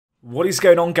What is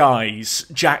going on, guys?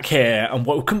 Jack here, and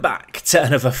welcome back to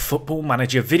another Football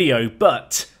Manager video.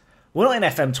 But we're not in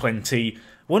FM20,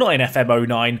 we're not in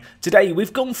FM09. Today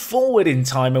we've gone forward in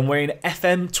time and we're in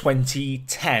FM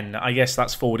 2010. I guess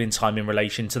that's forward in time in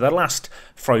relation to the last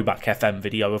Throwback FM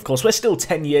video. Of course, we're still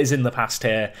 10 years in the past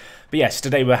here. But yes,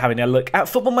 today we're having a look at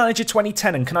Football Manager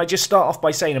 2010. And can I just start off by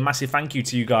saying a massive thank you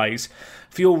to you guys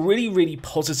for your really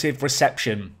positive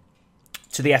reception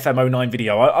to the FM09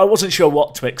 video. I wasn't sure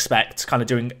what to expect, kind of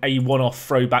doing a one-off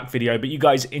throwback video, but you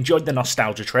guys enjoyed the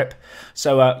nostalgia trip.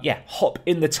 So yeah, hop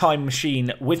in the time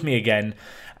machine with me again,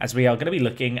 as we are going to be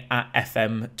looking at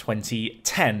FM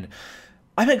 2010.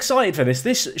 I'm excited for this.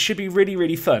 This should be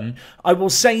really fun. I will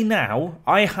say now,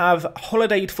 I have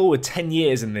holidayed forward 10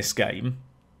 years in this game.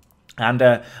 And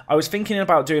I was thinking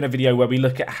about doing a video where we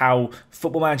look at how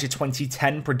Football Manager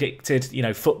 2010 predicted,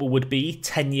 football would be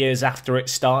 10 years after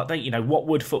its start date. What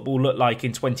would football look like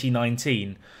in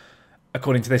 2019,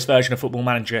 according to this version of Football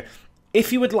Manager?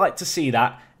 If you would like to see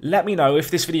that, let me know. If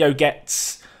this video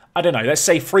gets, I don't know, let's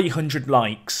say 300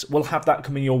 likes, we'll have that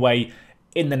coming your way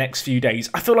in the next few days.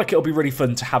 I feel like it'll be really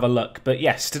fun to have a look. But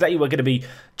yes, today we're going to be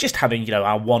just having,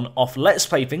 our one-off Let's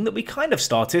Play thing that we kind of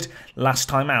started last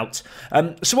time out.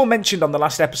 Someone mentioned on the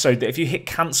last episode that if you hit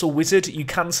Cancel Wizard, you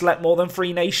can select more than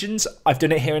 3 nations. I've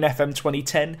done it here in FM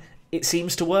 2010. It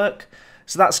seems to work,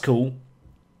 so that's cool.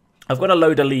 I've got a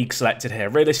load of leagues selected here.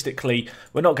 Realistically,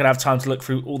 we're not going to have time to look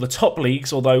through all the top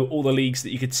leagues, although all the leagues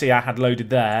that you could see I had loaded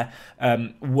there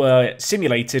were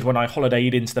simulated when I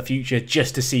holidayed into the future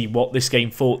just to see what this game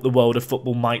thought the world of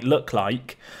football might look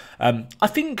like. I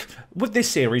think with this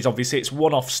series, obviously, it's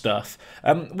one-off stuff.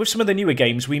 With some of the newer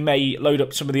games, we may load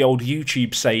up some of the old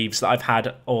YouTube saves that I've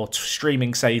had, or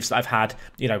streaming saves that I've had,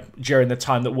 during the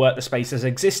time that WorkTheSpace has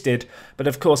existed. But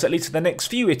of course, at least for the next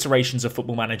few iterations of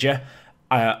Football Manager,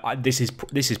 this is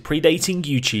predating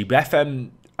YouTube.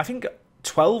 FM, I think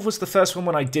 12 was the first one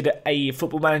when I did a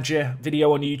Football Manager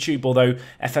video on YouTube, although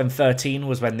FM 13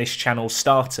 was when this channel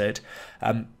started.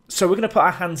 So we're going to put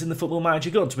our hands in the Football Manager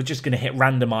gods. We're just going to hit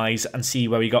randomise and see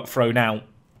where we got thrown out.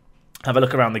 Have a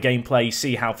look around the gameplay,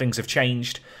 see how things have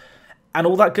changed, and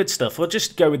all that good stuff. We'll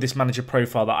just go with this manager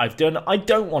profile that I've done. I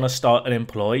don't want to start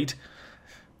unemployed.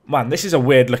 Man, this is a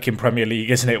weird looking Premier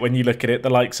League, isn't it, when you look at it? The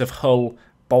likes of Hull,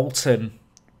 Bolton,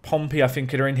 Pompey, I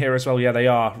think, are in here as well. Yeah, they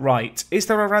are. Right. Is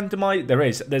there a randomizer? There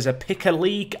is. There's a pick a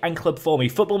league and club for me.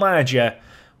 Football Manager.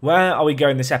 Where are we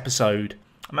going this episode?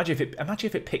 Imagine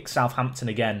if it picks Southampton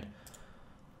again.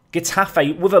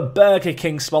 Getafe with a Burger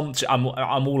King sponsor. I'm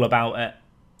all about it.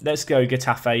 Let's go,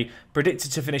 Getafe.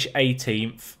 Predicted to finish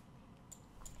 18th.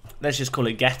 Let's just call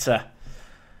it Geta.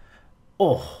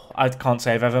 Oh, I can't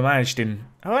say I've ever managed in...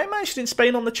 Have I managed in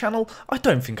Spain on the channel? I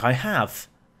don't think I have.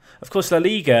 Of course, La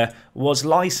Liga was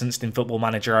licensed in Football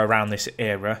Manager around this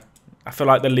era. I feel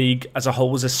like the league as a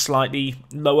whole was a slightly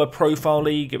lower profile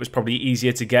league. It was probably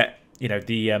easier to get,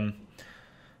 the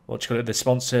the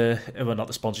sponsor, well, not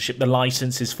the sponsorship, the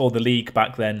licenses for the league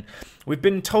back then. We've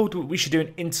been told we should do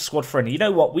an inter-squad friendly. You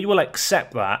know what? We will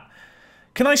accept that.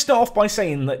 Can I start off by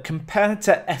saying that compared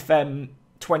to FM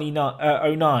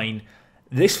 09,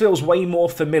 this feels way more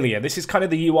familiar. This is kind of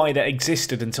the UI that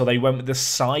existed until they went with the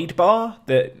sidebar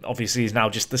that obviously is now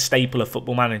just the staple of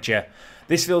Football Manager.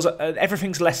 This feels,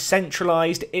 everything's less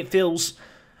centralised. It feels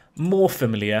more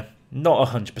familiar, not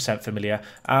 100% familiar.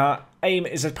 Aim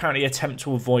is apparently attempt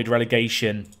to avoid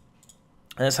relegation.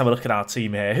 Let's have a look at our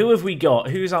team here. Who have we got?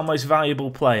 Who's our most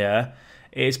valuable player?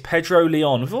 It is Pedro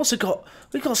Leon.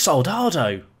 We've got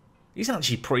Soldado. He's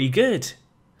actually pretty good.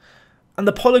 And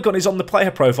the polygon is on the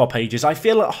player profile pages. I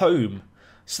feel at home.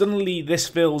 Suddenly this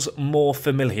feels more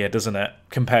familiar, doesn't it,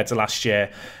 compared to last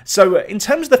year. So in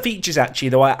terms of the features, actually,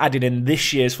 though, I added in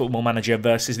this year's Football Manager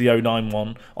versus the 09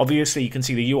 one. Obviously, you can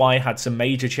see the UI had some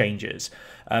major changes.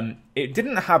 It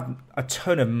didn't have a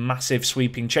ton of massive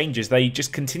sweeping changes. They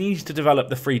just continued to develop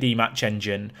the 3D match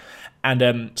engine.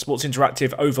 And Sports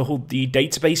Interactive overhauled the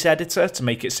database editor to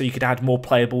make it so you could add more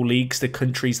playable leagues to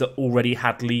countries that already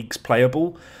had leagues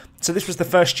playable. So this was the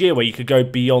first year where you could go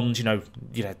beyond, the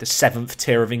 7th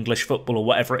tier of English football or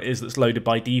whatever it is that's loaded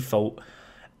by default,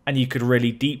 and you could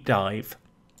really deep dive.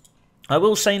 I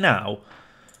will say now,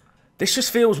 this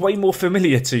just feels way more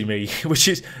familiar to me, which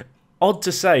is odd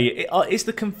to say. It's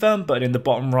the confirm button in the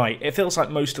bottom right. It feels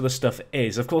like most of the stuff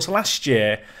is. Of course, last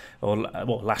year,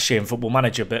 last year in Football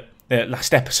Manager, but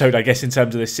last episode, I guess, in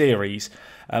terms of this series,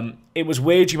 it was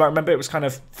weird. You might remember it was kind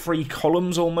of 3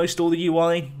 columns almost, all the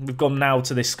UI. We've gone now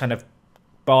to this kind of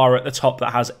bar at the top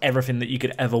that has everything that you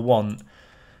could ever want,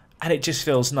 and it just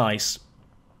feels nice.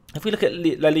 if we look at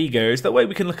La Liga, is there a way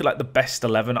we can look at like the best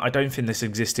 11? I don't think this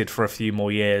existed for a few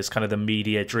more years, kind of the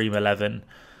media dream 11.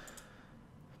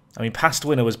 I mean, past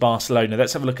winner was Barcelona.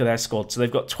 Let's have a look at their squad. So they've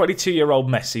got 22-year-old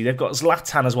Messi. They've got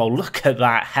Zlatan as well. Look at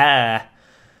that hair.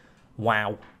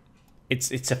 Wow.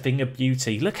 It's a thing of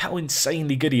beauty. Look how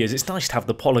insanely good he is. It's nice to have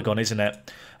the polygon, isn't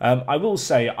it? I will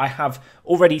say I have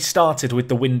already started with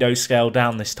the window scale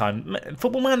down this time.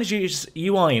 Football Manager's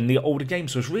UI in the older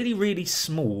games was really, really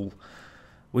small,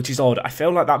 which is odd. I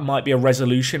feel like that might be a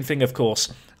resolution thing, of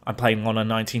course. I'm playing on a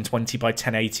 1920 by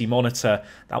 1080 monitor.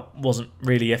 That wasn't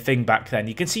really a thing back then.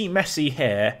 You can see Messi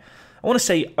here. I want to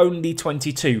say only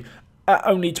 22.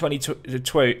 Only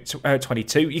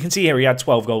 22. You can see here he had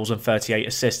 12 goals and 38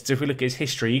 assists. If we look at his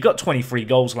history, he got 23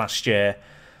 goals last year.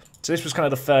 So this was kind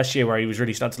of the first year where he was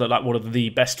really starting to look like one of the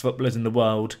best footballers in the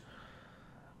world.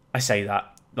 I say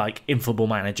that, like, in Football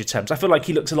Manager terms. I feel like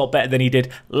he looks a lot better than he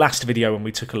did last video when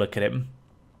we took a look at him.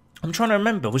 I'm trying to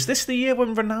remember, was this the year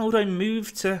when Ronaldo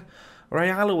moved to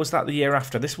Real, or was that the year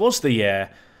after? This was the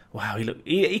year. Wow,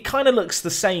 he kind of looks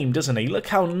the same, doesn't he? Look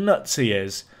how nuts he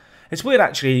is. It's weird,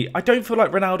 actually. I don't feel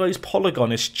like Ronaldo's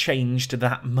polygon has changed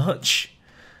that much.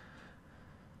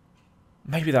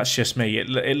 Maybe that's just me.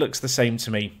 It looks the same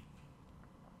to me.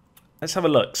 Let's have a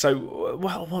look. So,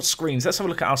 well, what screens? Let's have a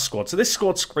look at our squad. So this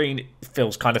squad screen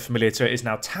feels kind of familiar to it. Is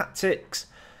now tactics.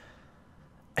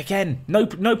 Again,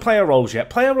 no player roles yet.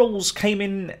 Player roles came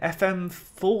in FM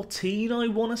 14, I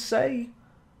want to say.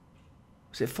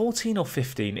 Was it 14 or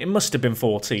 15? It must have been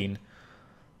 14.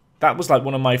 That was like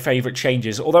one of my favourite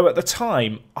changes. Although at the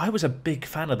time, I was a big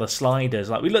fan of the sliders.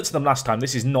 Like, we looked at them last time.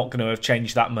 This is not going to have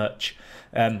changed that much.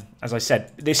 As I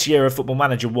said, this year of Football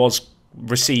Manager was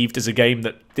received as a game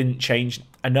that didn't change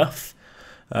enough.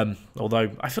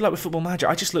 Although, I feel like with Football Manager,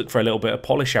 I just look for a little bit of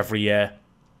polish every year.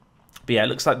 But yeah, it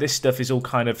looks like this stuff is all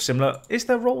kind of similar. Is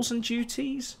there roles and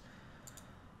duties?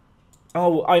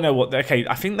 Oh, I know what. Okay,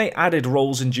 I think they added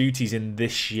roles and duties in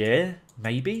this year,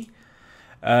 maybe.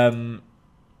 But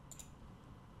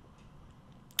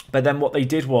then what they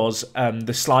did was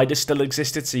the slider still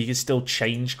existed, so you could still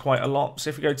change quite a lot.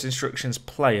 So if we go to instructions,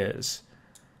 players.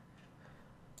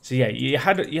 So yeah, you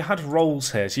had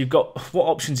roles here. So you've got, what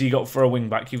options you got for a wing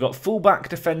back? You've got fullback,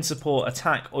 defence, support,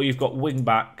 attack, or you've got wing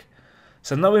back.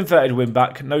 So no inverted wing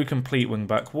back, no complete wing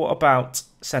back. What about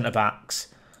centre backs?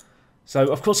 So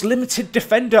of course limited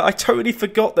defender. I totally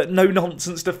forgot that no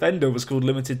nonsense defender was called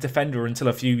limited defender until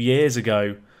a few years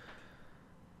ago.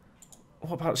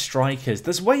 What about strikers?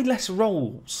 There's way less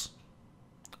roles.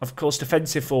 Of course,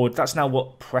 defensive forward, that's now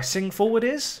what pressing forward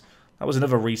is. That was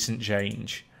another recent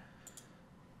change.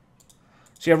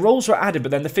 So yeah, roles were added, but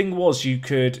then the thing was you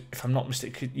could, if I'm not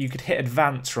mistaken, you could hit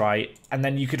advance, right? And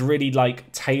then you could really,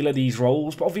 like, tailor these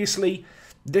roles. But obviously,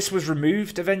 this was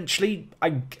removed eventually.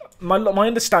 My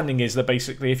understanding is that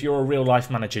basically if you're a real-life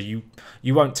manager, you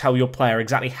won't tell your player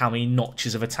exactly how many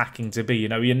notches of attacking to be. You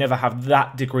know, you never have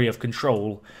that degree of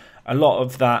control. A lot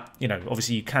of that, you know,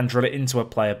 obviously you can drill it into a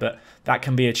player, but that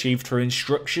can be achieved through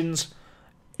instructions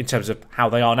in terms of how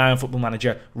they are now in Football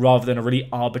Manager, rather than a really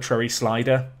arbitrary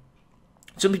slider.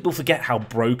 Some people forget how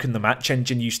broken the match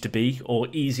engine used to be, or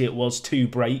easy it was to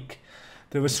break.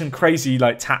 There were some crazy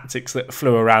like tactics that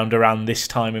flew around this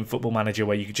time in Football Manager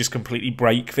where you could just completely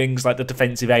break things, like the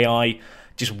defensive AI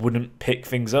just wouldn't pick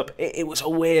things up. It was a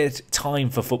weird time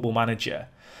for Football Manager.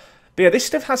 But yeah, this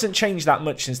stuff hasn't changed that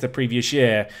much since the previous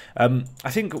year. I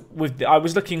think I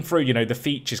was looking through, you know, the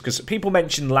features, because people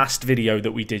mentioned last video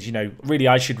that we did, you know, really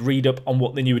I should read up on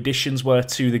what the new additions were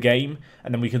to the game,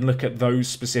 and then we can look at those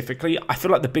specifically. I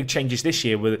feel like the big changes this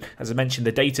year were, as I mentioned,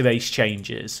 the database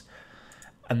changes,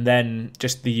 and then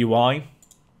just the UI,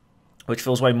 which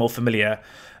feels way more familiar.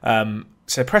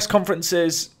 So press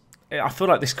conferences, I feel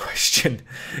like this question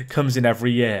comes in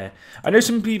every year. I know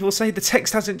some people say the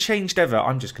text hasn't changed ever.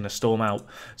 I'm just going to storm out.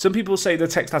 Some people say the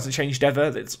text hasn't changed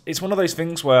ever. It's one of those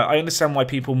things where I understand why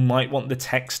people might want the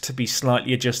text to be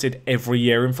slightly adjusted every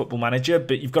year in Football Manager,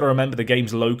 but you've got to remember the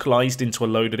game's localized into a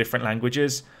load of different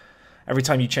languages. Every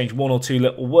time you change one or two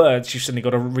little words, you've suddenly got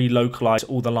to relocalize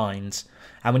all the lines.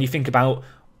 And when you think about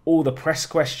all the press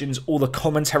questions, all the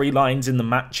commentary lines in the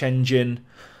match engine,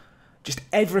 just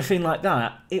everything like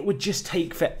that, it would just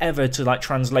take forever to like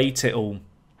translate it all.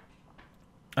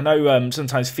 I know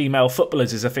sometimes female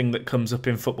footballers is a thing that comes up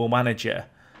in Football Manager.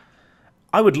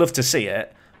 I would love to see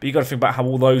it, but you've got to think about how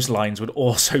all those lines would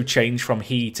also change from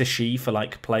he to she for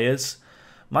like players.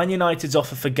 Man United's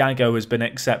offer for Gago has been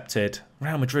accepted.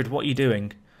 Real Madrid, what are you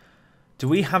doing? Do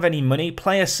we have any money?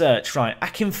 Player search, right.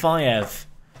 Akinfeyev.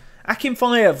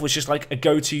 Akinfeyev was just like a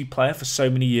go-to player for so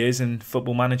many years in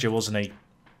Football Manager, wasn't he?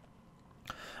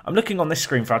 I'm looking on this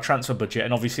screen for our transfer budget,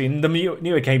 and obviously in the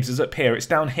newer games it's up here. It's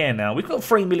down here now. We've got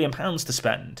 £3 million to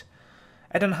spend.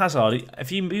 Eden Hazard,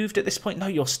 have you moved at this point? No,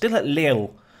 you're still at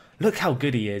Lille. Look how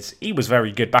good he is. He was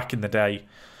very good back in the day,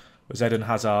 was Eden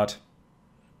Hazard.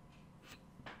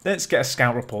 Let's get a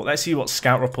scout report. Let's see what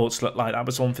scout reports look like. That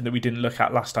was one thing that we didn't look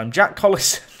at last time. Jack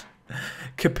Collison,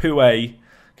 Capoue,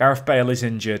 Gareth Bale is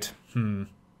injured.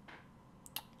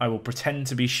 I will pretend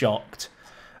to be shocked.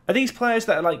 Are these players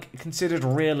that are like considered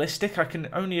realistic? I can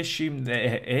only assume that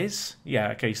it is.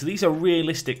 Yeah, okay, so these are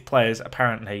realistic players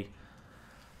apparently.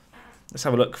 Let's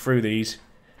have a look through these.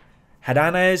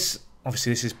 Addons,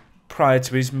 obviously this is prior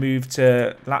to his move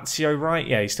to Lazio, right?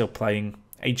 Yeah, he's still playing,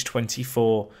 age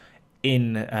 24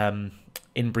 in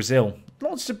Brazil.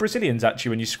 Lots of Brazilians actually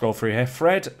when you scroll through here.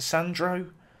 Fred, Sandro,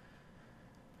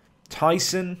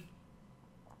 Tyson,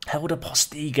 Helder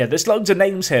Postiga. There's loads of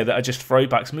names here that are just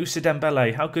throwbacks. Moussa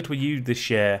Dembele, how good were you this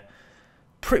year?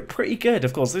 Pretty good,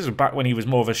 of course. This was back when he was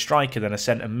more of a striker than a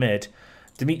centre mid.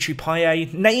 Dimitri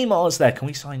Payet. Neymar's there. Can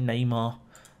we sign Neymar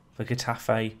for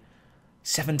Getafe?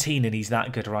 17 and he's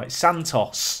that good, right?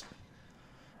 Santos.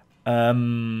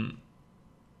 Apparently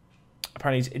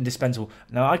he's indispensable.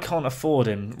 Now, I can't afford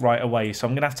him right away, so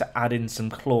I'm going to have to add in some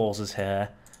clauses here.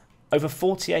 Over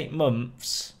 48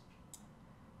 months,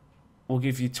 we'll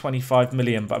give you 25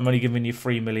 million, but I'm only giving you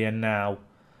 3 million now.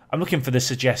 I'm looking for the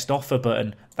suggest offer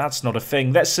button. That's not a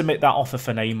thing. Let's submit that offer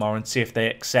for Neymar and see if they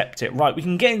accept it. Right, we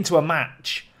can get into a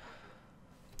match.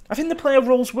 I think the player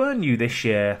roles were new this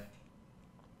year.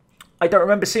 I don't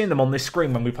remember seeing them on this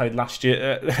screen when we played last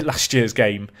year's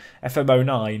game,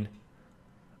 FM09.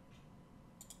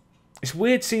 It's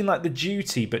weird seeing like the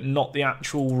duty, but not the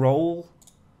actual role.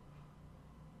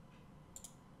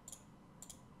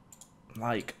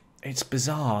 Like, it's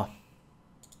bizarre.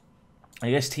 I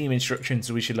guess team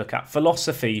instructions we should look at.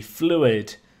 Philosophy,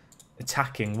 fluid,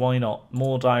 attacking, why not?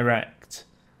 More direct,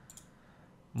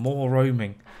 more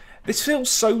roaming. This feels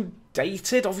so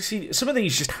dated. Obviously, some of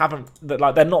these just haven't,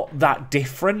 like, they're not that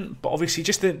different, but obviously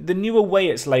just the newer way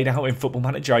it's laid out in Football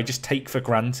Manager, I just take for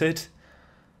granted.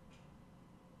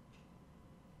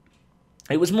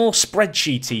 It was more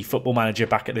spreadsheety Football Manager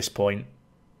back at this point.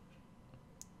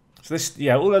 So this,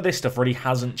 yeah, all of this stuff really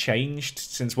hasn't changed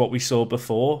since what we saw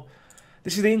before.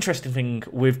 This is the interesting thing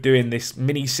with doing this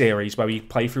mini-series where we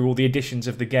play through all the editions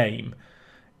of the game,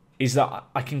 is that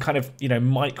I can kind of, you know,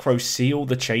 micro-see all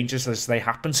the changes as they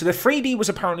happen. So the 3D was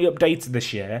apparently updated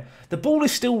this year. The ball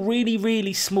is still really,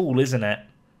 really small, isn't it?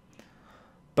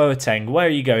 Boateng, where are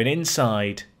you going?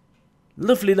 Inside.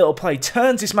 Lovely little play.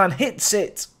 Turns this man, hits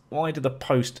it. Wide of the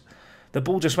post. The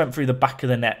ball just went through the back of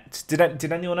the net. Did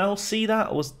anyone else see that?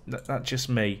 Or was that just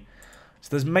me? So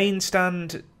there's main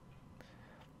stand.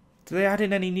 Do they add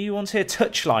in any new ones here?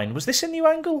 Touchline. Was this a new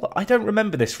angle? I don't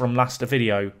remember this from last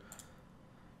video.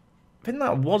 I think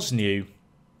that was new.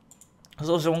 There's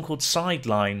also one called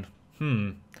sideline.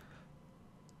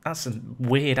 That's a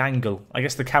weird angle. I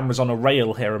guess the camera's on a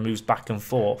rail here and moves back and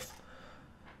forth.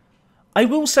 I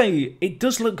will say it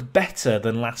does look better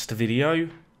than last video.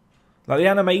 Like, the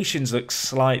animations look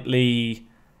slightly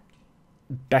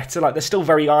better. Like, they're still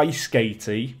very ice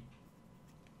skatey,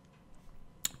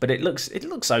 but it looks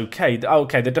okay.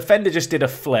 Okay, the defender just did a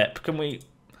flip. Can we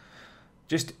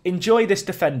just enjoy this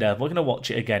defender? We're gonna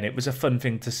watch it again. It was a fun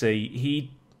thing to see.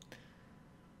 He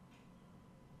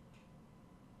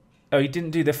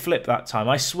didn't do the flip that time.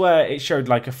 I swear it showed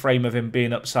like a frame of him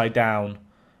being upside down.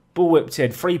 Ball whipped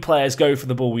in. 3 players go for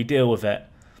the ball. We deal with it.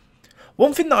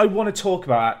 One thing that I want to talk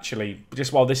about, actually,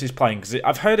 just while this is playing, because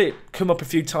I've heard it come up a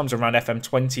few times around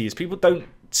FM20, is people don't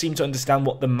seem to understand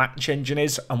what the match engine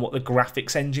is and what the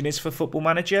graphics engine is for Football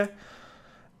Manager.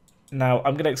 Now,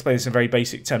 I'm going to explain this in very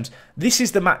basic terms. This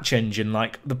is the match engine,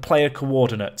 like the player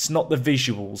coordinates, not the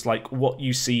visuals, like what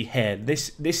you see here.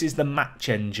 This is the match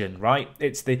engine, right?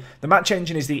 It's the match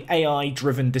engine is the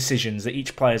AI-driven decisions that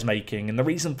each player's making, and the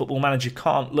reason Football Manager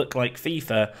can't look like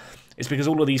FIFA is because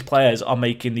all of these players are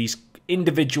making these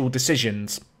individual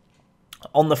decisions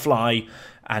on the fly,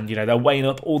 and you know, they're weighing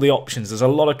up all the options. There's a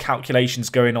lot of calculations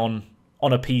going on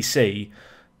a PC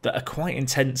that are quite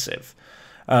intensive,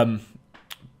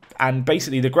 and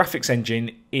basically the graphics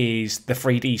engine is the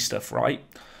 3D stuff, right?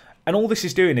 And all this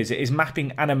is doing is it is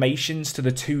mapping animations to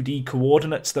the 2D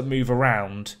coordinates that move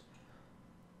around.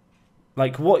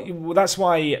 Like, that's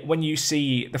why when you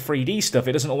see the 3D stuff,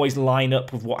 it doesn't always line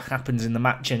up with what happens in the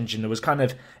match engine. It was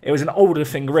an older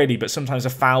thing really, but sometimes a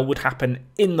foul would happen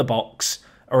in the box,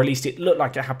 or at least it looked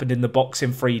like it happened in the box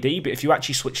in 3D, but if you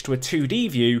actually switch to a 2D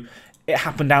view, it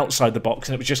happened outside the box,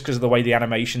 and it was just because of the way the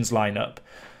animations line up.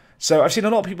 So I've seen a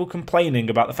lot of people complaining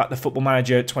about the fact the Football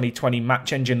Manager 2020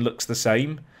 match engine looks the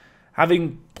same.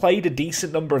 having played a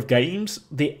decent number of games,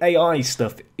 the AI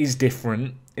stuff is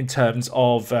different in terms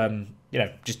of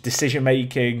just decision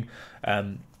making.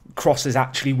 Crosses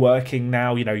actually working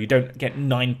now. You don't get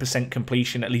 9%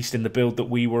 completion, at least in the build that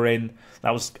we were in.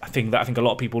 That was a thing that I think a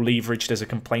lot of people leveraged as a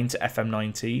complaint at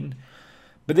FM19.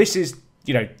 But this is,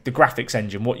 the graphics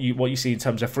engine, what you see in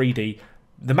terms of 3D.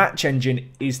 The match engine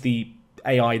is the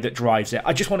AI that drives it.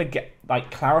 I just want to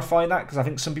clarify that, because I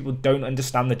think some people don't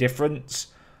understand the difference.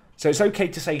 So it's okay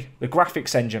to say the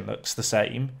graphics engine looks the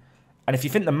same, and if you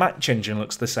think the match engine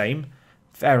looks the same,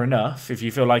 fair enough. If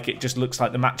you feel like it just looks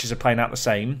like the matches are playing out the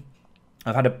same.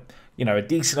 I've had a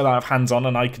decent amount of hands-on,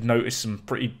 and I could notice some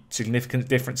pretty significant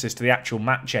differences to the actual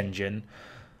match engine.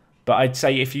 But I'd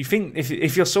say if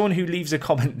you're someone who leaves a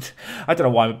comment, I don't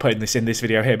know why I'm putting this in this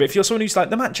video here, but if you're someone who's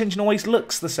like, the match engine always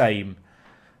looks the same,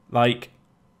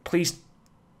 please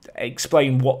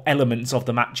explain what elements of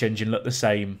the match engine look the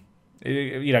same.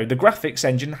 The graphics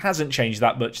engine hasn't changed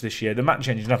that much this year. The match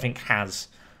engine, I think, has.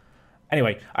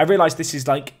 Anyway, I realise this is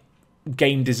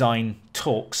game design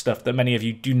talk stuff that many of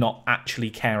you do not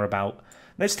actually care about.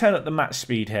 Let's turn up the match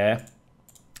speed here.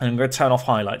 And I'm going to turn off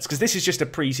highlights, because this is just a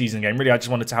pre-season game. Really, I just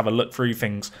wanted to have a look through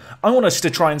things. I want us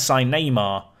to try and sign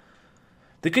Neymar.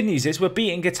 The good news is we're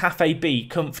beating Getafe B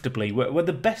comfortably. We're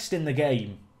the best in the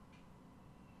game.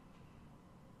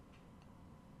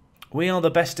 We are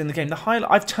the best in the game.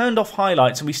 I've turned off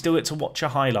highlights and we still get to watch a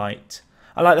highlight.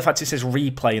 I like the fact it says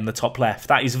replay in the top left.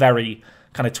 That is very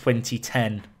kind of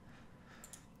 2010.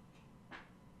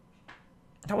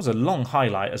 That was a long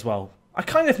highlight as well. I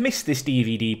kind of missed this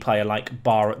DVD player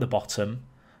bar at the bottom.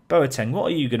 Boateng, what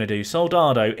are you going to do?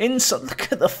 Soldado.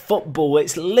 Look at the football.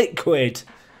 It's liquid.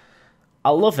 I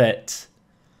love it.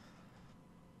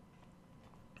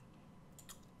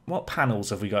 What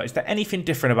panels have we got? Is there anything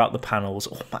different about the panels?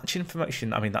 Oh, match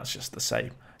information. I mean, that's just the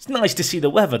same. It's nice to see the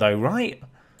weather, though, right?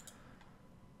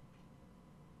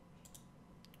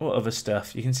 What other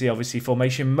stuff? You can see, obviously,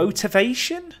 formation.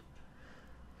 Motivation?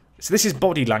 So this is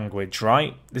body language,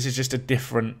 right? This is just a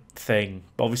different thing.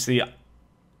 But obviously,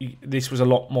 this was a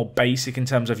lot more basic in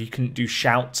terms of you couldn't do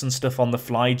shouts and stuff on the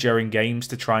fly during games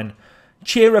to try and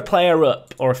cheer a player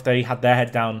up. Or if they had their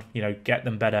head down, get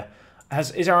them better.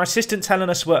 Is our assistant telling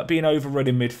us we're being overrun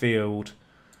in midfield?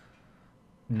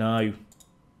 No.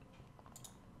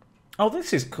 Oh,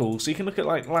 this is cool. So you can look at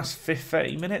last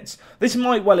 30 minutes. This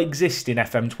might well exist in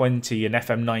FM20 and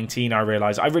FM19, I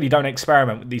realise. I really don't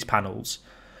experiment with these panels.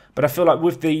 But I feel like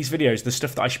with these videos, the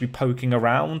stuff that I should be poking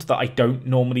around that I don't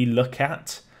normally look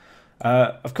at.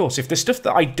 Of course, if there's stuff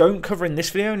that I don't cover in this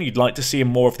video and you'd like to see in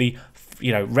more of the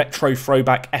retro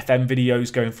throwback FM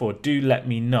videos going forward, do let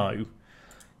me know.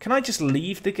 Can I just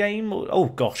leave the game? Oh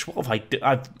gosh, what have I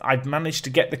done? I've managed to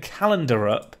get the calendar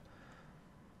up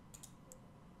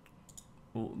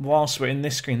whilst we're in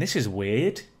this screen. This is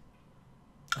weird.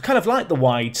 I kind of like the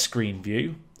wide screen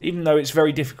view, even though it's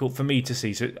very difficult for me to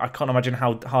see, so I can't imagine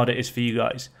how hard it is for you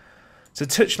guys. So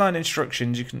touchline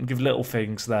instructions, you can give little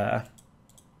things there.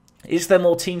 Is there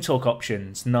more team talk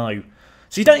options? No.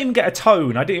 So you don't even get a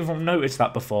tone. I didn't even notice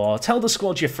that before. Tell the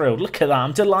squad you're thrilled. Look at that.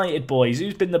 I'm delighted, boys.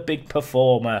 Who's been the big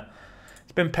performer?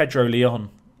 It's been Pedro Leon.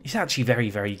 He's actually very,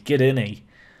 very good, isn't he?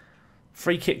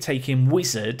 Free kick taking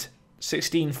wizard.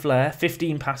 16 flair.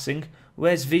 15 passing.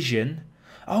 Where's vision?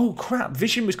 Oh, crap.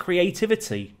 Vision was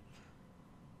creativity.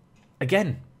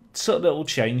 Again, sort of little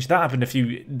change. That happened a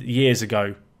few years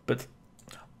ago, but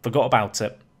forgot about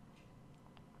it.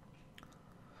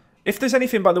 If there's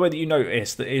anything, by the way, that you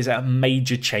notice that is a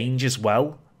major change as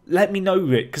well, let me know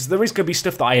it, because there is going to be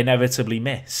stuff that I inevitably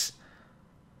miss.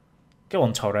 Go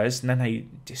on, Torres. Nene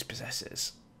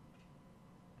dispossesses.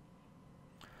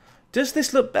 Does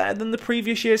this look better than the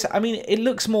previous years? I mean, it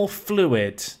looks more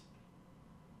fluid.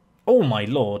 Oh my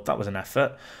lord, that was an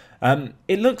effort.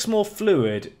 It looks more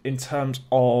fluid in terms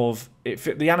of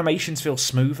the animations feel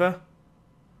smoother.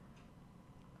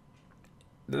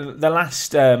 The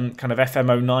last kind of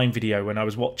FM09 video when I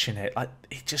was watching it,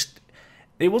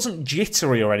 it wasn't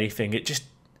jittery or anything. It just,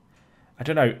 I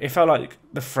don't know, it felt like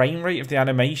the frame rate of the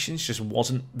animations just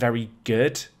wasn't very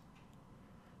good.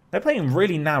 They're playing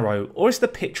really narrow, or is the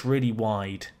pitch really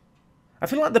wide? I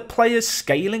feel like the player's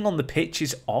scaling on the pitch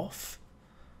is off.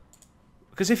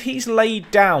 Because if he's laid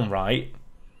down right,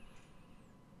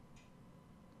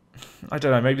 I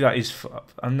don't know, maybe that is,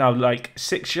 I'm now like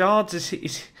 6 yards,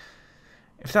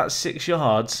 if that's 6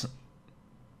 yards,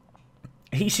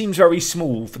 he seems very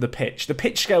small for the pitch. The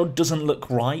pitch scale doesn't look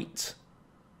right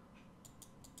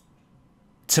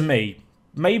to me.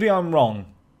 Maybe I'm wrong.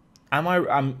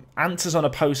 I'm answers on a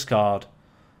postcard.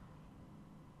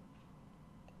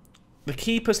 The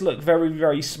keepers look very,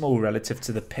 very small relative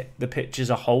to the pitch as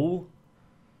a whole.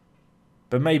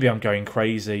 But maybe I'm going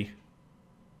crazy.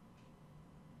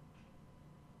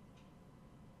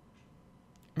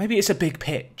 Maybe it's a big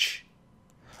pitch.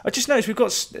 I just noticed we've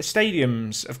got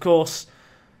stadiums, of course.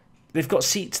 They've got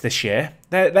seats this year.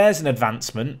 There's an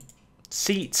advancement.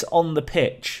 Seats on the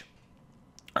pitch.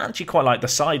 I actually quite like the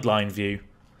sideline view.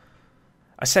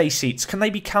 I say seats. Can they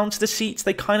be counted as seats?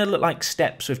 They kind of look like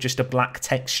steps with just a black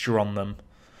texture on them.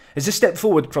 It's a step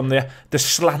forward from the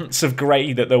slants of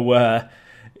grey that there were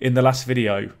in the last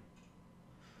video.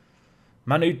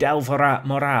 Manu Del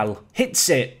Moral hits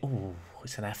it. Ooh,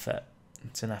 it's an effort.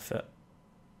 It's an effort.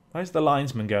 Where's the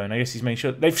linesman going? I guess he's making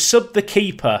sure. They've subbed the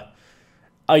keeper.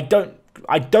 I don't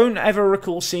ever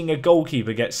recall seeing a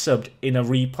goalkeeper get subbed in a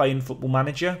replay in Football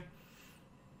Manager.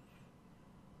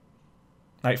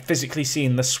 Like, physically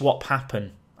seeing the swap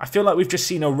happen. I feel like we've just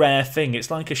seen a rare thing.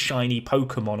 It's like a shiny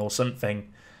Pokemon or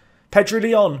something. Pedro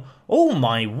Leon. Oh,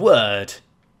 my word.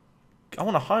 I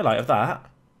want a highlight of that.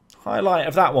 Highlight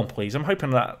of that one, please. I'm hoping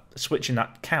that switching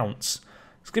that counts.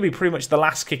 It's going to be pretty much the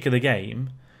last kick of the game.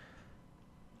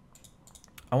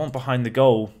 I want behind the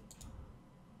goal.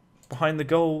 Behind the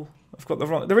goal. I've got the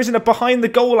wrong... There isn't a behind the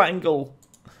goal angle.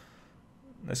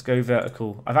 Let's go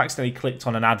vertical. I've accidentally clicked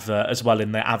on an advert as well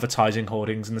in the advertising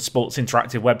hoardings, and the Sports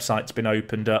Interactive website's been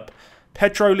opened up.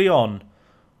 Pedro Leon.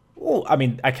 Oh, I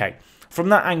mean, okay. From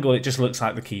that angle, it just looks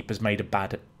like the keeper's made a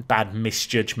bad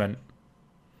misjudgment.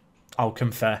 I'll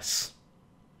confess.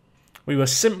 We were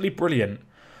simply brilliant.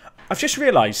 I've just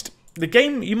realised, the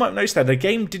game, you might notice there, the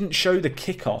game didn't show the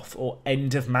kickoff or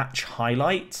end of match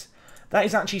highlight. That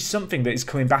is actually something that is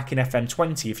coming back in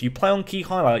FM20. If you play on key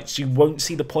highlights, you won't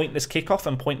see the pointless kickoff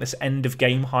and pointless end of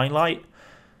game highlight.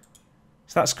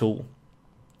 So that's cool.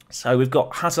 So we've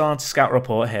got Hazard's scout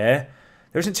report here.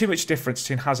 There isn't too much difference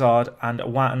between Hazard and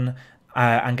Watan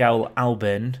Angel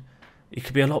Albin. It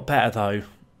could be a lot better though.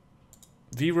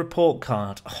 View report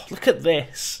card. Oh, look at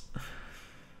this.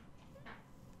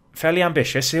 Fairly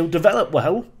ambitious. He'll develop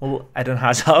well, Eden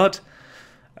Hazard.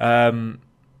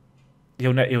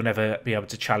 He'll never be able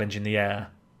to challenge in the air.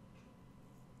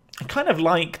 I kind of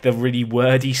like the really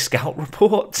wordy scout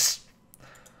reports.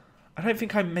 I don't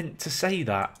think I meant to say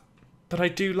that, but I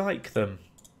do like them.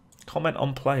 Comment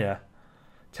on player.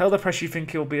 Tell the press you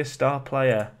think he'll be a star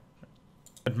player.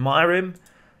 Admire him.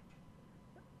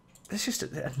 I just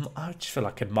feel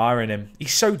like admiring him.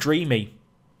 He's so dreamy.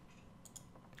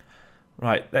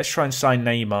 Right, let's try and sign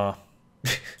Neymar.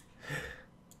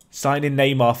 Signing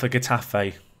Neymar for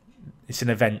Getafe. It's an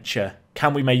adventure.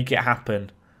 Can we make it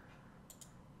happen?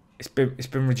 It's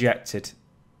been rejected.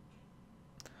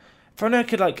 If only I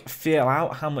could like feel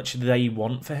out how much they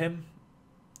want for him.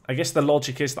 I guess the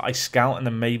logic is that I scout and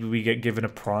then maybe we get given a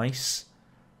price.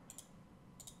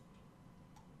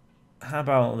 How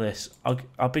about this?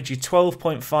 I'll bid you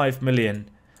 12.5 million.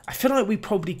 I feel like we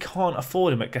probably can't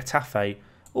afford him at Getafe.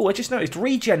 Oh, I just noticed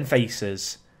regen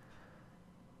faces.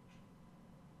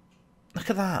 Look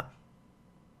at that.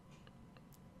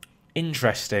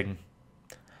 Interesting.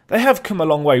 They have come a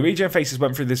long way. Regen faces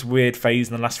went through this weird phase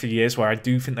in the last few years where I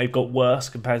do think they've got worse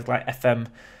compared to like FM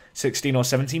 16 or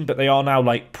 17, but they are now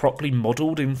like properly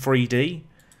modelled in 3D.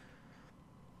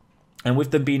 And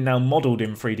with them being now modelled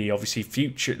in 3D, obviously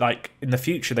in the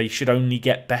future they should only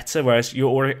get better, whereas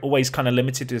you're always kind of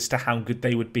limited as to how good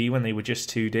they would be when they were just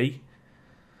 2D.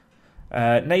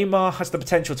 Neymar has the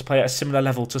potential to play at a similar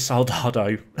level to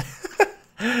Soldado.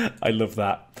 I love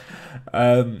that.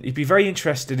 He'd be very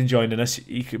interested in joining us.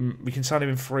 We can sign him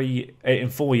in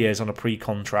 4 years on a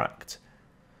pre-contract.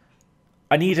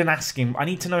 I need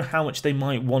to know how much they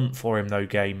might want for him though,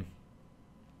 game.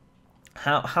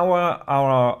 How are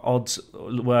our odds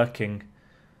working?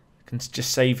 I can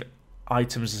just save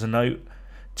items as a note.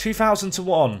 2,000 to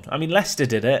 1. I mean, Leicester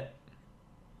did it.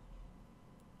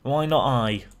 Why not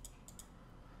I?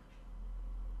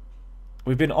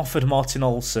 We've been offered Martin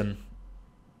Olsen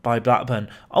by Blackburn.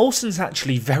 Olsen's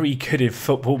actually very good in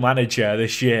Football Manager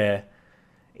this year.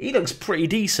 He looks pretty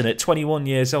decent at 21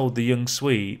 years old, the young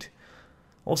Swede.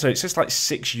 Also, it's just like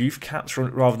 6 youth caps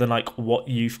rather than like what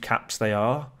youth caps they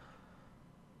are.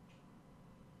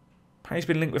 Apparently he's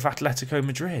been linked with Atletico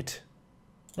Madrid.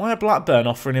 Why are Blackburn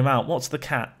offering him out? What's the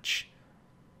catch?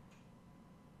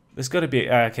 There's got to be...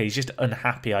 okay, he's just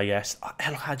unhappy, I guess.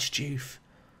 El Hadj Diouf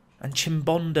and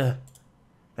Chimbonda.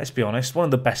 Let's be honest, one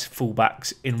of the best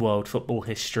fullbacks in world football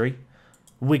history.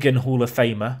 Wigan Hall of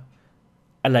Famer.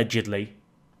 Allegedly.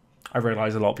 I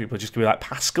realise a lot of people are just going to be like,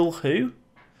 Pascal who?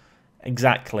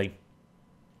 Exactly.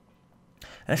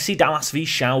 FC Dallas v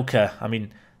Schalke. I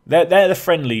mean, they're the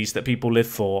friendlies that people live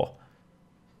for.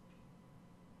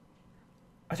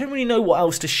 I don't really know what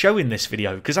else to show in this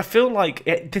video because I feel like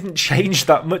it didn't change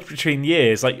that much between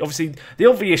years. Like, obviously, the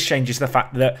obvious change is the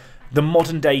fact that the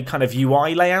modern day kind of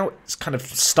UI layout kind of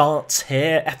starts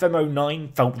here.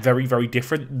 FM09 felt very, very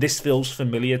different. This feels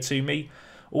familiar to me.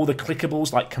 All the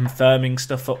clickables, like confirming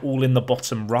stuff, are all in the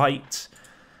bottom right.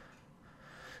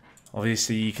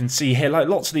 Obviously, you can see here, like,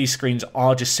 lots of these screens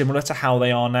are just similar to how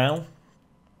they are now.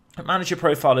 Manager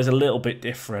profile is a little bit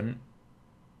different.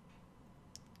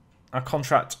 Our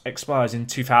contract expires in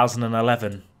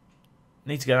 2011.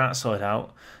 Need to get that sorted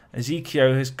out.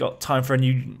 Ezekiel has got time for a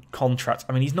new contract.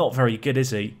 I mean, he's not very good, is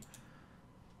he?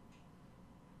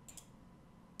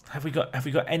 Have we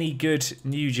got any good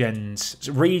new gens? It's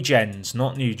regens,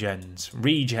 not new gens.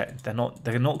 Regen. They're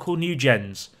not called new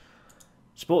gens.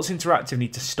 Sports Interactive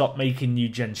need to stop making new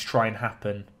gens try and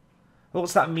happen.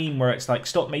 What's that meme where it's like,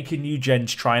 stop making new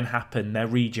gens try and happen? They're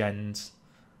regens.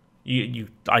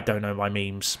 I don't know my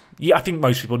memes. Yeah, I think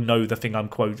most people know the thing I'm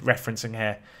referencing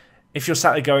here. If you're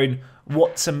sat there going,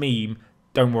 what's a meme?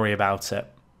 Don't worry about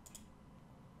it.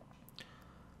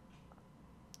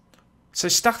 So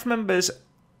staff members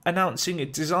announcing a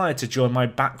desire to join my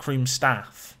backroom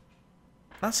staff.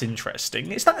 That's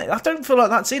interesting. Is that? I don't feel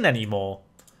like that's in anymore.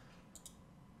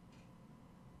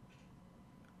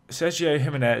 Sergio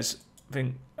Jimenez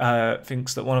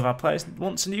thinks that one of our players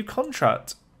wants a new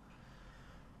contract.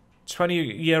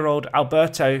 20-year-old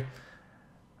Alberto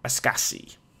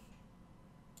Ascasi.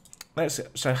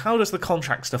 So how does the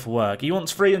contract stuff work? He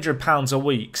wants £300 a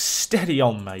week. Steady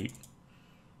on, mate.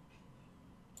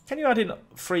 Can you add in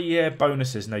 3-year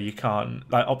bonuses? No, you can't.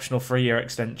 Like optional 3-year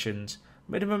extensions.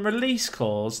 Minimum release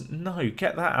clause? No,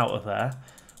 get that out of there.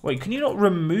 Wait, can you not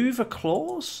remove a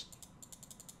clause?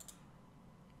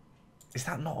 Is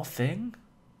that not a thing?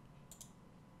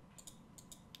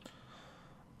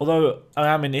 Although I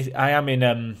am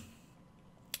in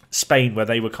Spain, where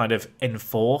they were kind of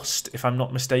enforced, if I'm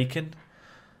not mistaken.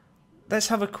 Let's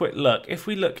have a quick look. If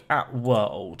we look at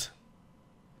World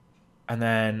and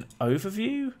then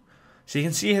Overview, so you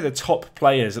can see here the top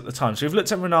players at the time. So we've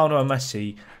looked at Ronaldo and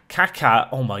Messi. Kaká,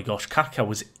 oh my gosh, Kaká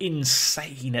was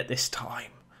insane at this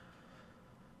time.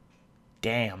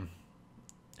 Damn,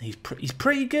 he's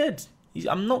pretty good.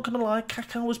 I'm not gonna lie,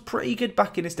 Kaká was pretty good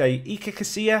back in his day. Iker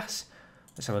Casillas,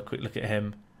 let's have a quick look at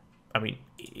him. I mean,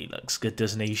 he looks good,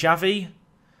 doesn't he? Xavi.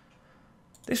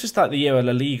 This was like the year where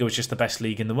La Liga was just the best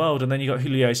league in the world, and then you got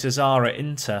Julio Cesar at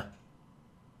Inter.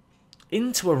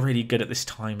 Inter were really good at this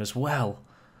time as well.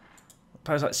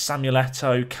 Players like Samuel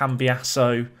Eto'o,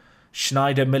 Cambiasso,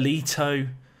 Schneider, Milito.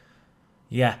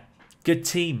 Yeah, good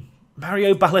team.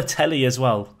 Mario Balotelli as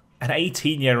well. An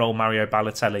 18-year-old Mario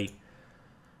Balotelli.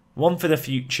 One for the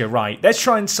future, right. Let's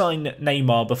try and sign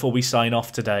Neymar before we sign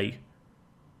off today.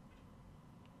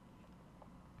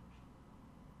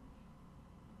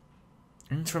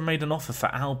 Inter made an offer for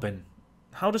Albin.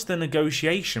 How does the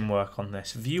negotiation work on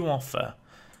this? View offer.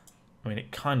 I mean,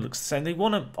 it kind of looks the same. They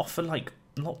want to offer, like,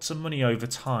 lots of money over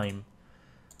time.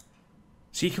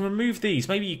 So you can remove these.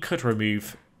 Maybe you could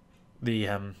remove the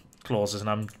clauses, and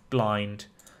I'm blind.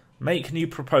 Make new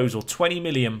proposal. 20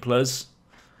 million plus.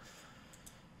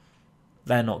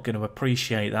 They're not going to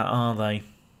appreciate that, are they?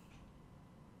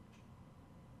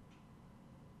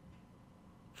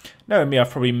 Knowing me,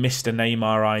 I've probably missed a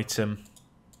Neymar item.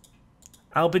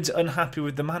 Albin's unhappy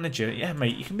with the manager. Yeah,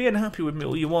 mate, you can be unhappy with me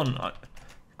all you want.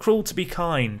 Cruel to be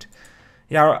kind.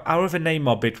 Yeah, our other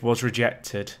Neymar bid was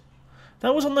rejected.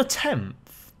 That was on the 10th.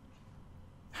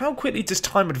 How quickly does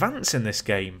time advance in this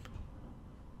game?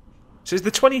 So it's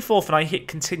the 24th and I hit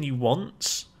continue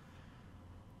once.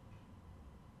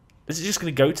 Is it just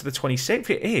going to go to the 26th?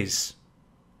 It is.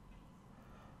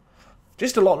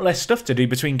 Just a lot less stuff to do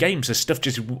between games. The stuff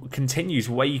just continues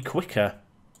way quicker.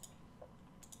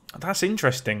 That's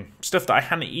interesting. Stuff that I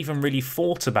hadn't even really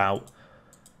thought about.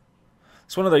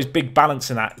 It's one of those big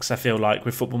balancing acts, I feel like,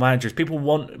 with Football Managers.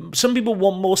 Some people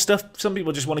want more stuff. Some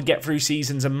people just want to get through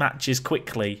seasons and matches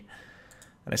quickly.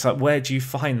 And it's like, where do you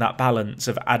find that balance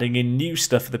of adding in new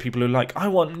stuff for the people who are like, I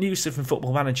want new stuff in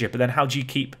Football Manager, but then how do you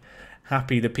keep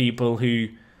happy the people who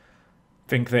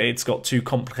think that it's got too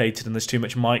complicated and there's too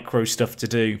much micro stuff to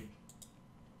do?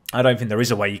 I don't think there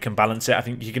is a way you can balance it. I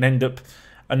think you can end up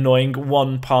annoying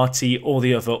one party or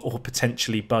the other, or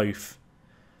potentially both.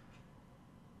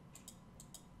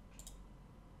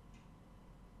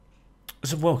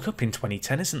 There's a World Cup in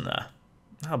 2010, isn't there?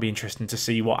 That'll be interesting to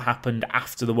see what happened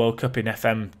after the World Cup in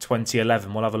FM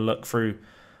 2011. We'll have a look through,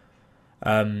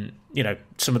 you know,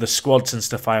 some of the squads and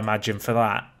stuff, I imagine, for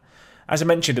that. As I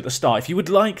mentioned at the start, if you would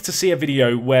like to see a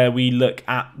video where we look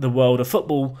at the world of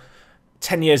football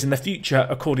 10 years in the future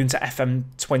according to FM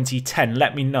 2010,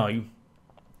 let me know.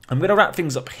 I'm going to wrap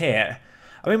things up here.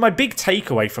 I mean, my big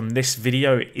takeaway from this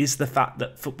video is the fact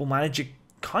that Football Manager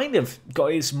kind of got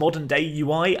its modern day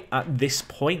UI at this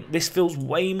point. This feels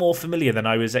way more familiar than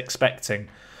I was expecting.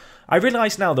 I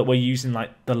realise now that we're using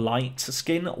like the light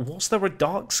skin. Was there a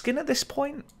dark skin at this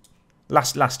point?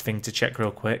 Last thing to check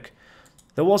real quick.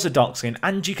 There was a dark skin,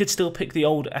 and you could still pick the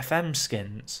old FM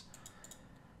skins.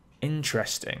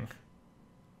 Interesting.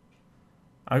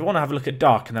 I want to have a look at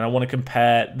dark, and then I want to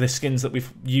compare the skins that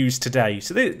we've used today.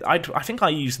 So I think I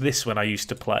used this when I used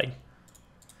to play.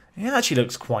 It actually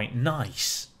looks quite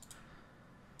nice.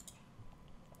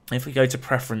 If we go to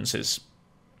preferences,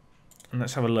 and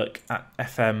let's have a look at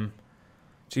FM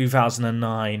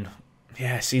 2009.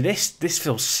 Yeah, see, this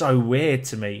feels so weird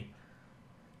to me.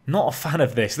 Not a fan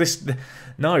of this.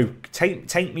 No,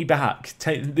 take me back.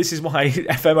 This is why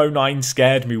FM 09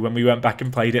 scared me when we went back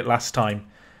and played it last time.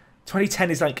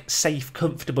 2010 is like safe,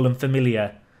 comfortable, and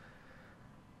familiar.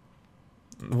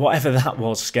 Whatever that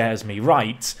was scares me.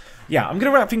 Right. Yeah, I'm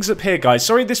going to wrap things up here, guys.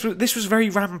 Sorry, this was very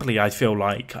rambly, I feel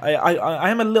like. I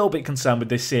am a little bit concerned with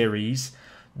this series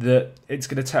that it's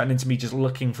going to turn into me just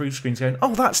looking through screens going,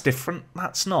 oh, that's different,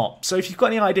 that's not. So if you've got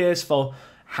any ideas for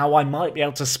how I might be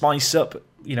able to spice up,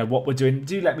 you know, what we're doing,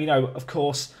 do let me know. Of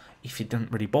course, if it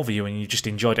didn't really bother you and you just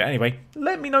enjoyed it anyway,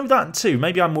 let me know that too.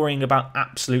 Maybe I'm worrying about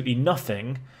absolutely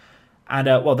nothing. And,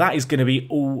 well, that is going to be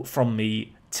all from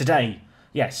me today.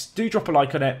 Yes, do drop a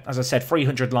like on it. As I said,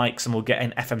 300 likes and we'll get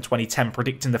an FM 2010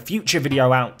 predicting the future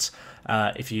video out.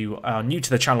 If you are new to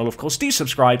the channel, of course, do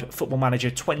subscribe. Football Manager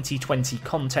 2020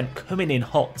 content coming in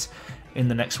hot in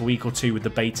the next week or two with the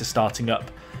beta starting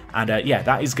up. And, yeah,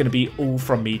 that is going to be all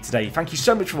from me today. Thank you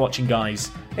so much for watching,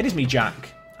 guys. It is me,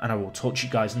 Jack, and I will talk to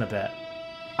you guys in a bit.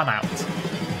 I'm out.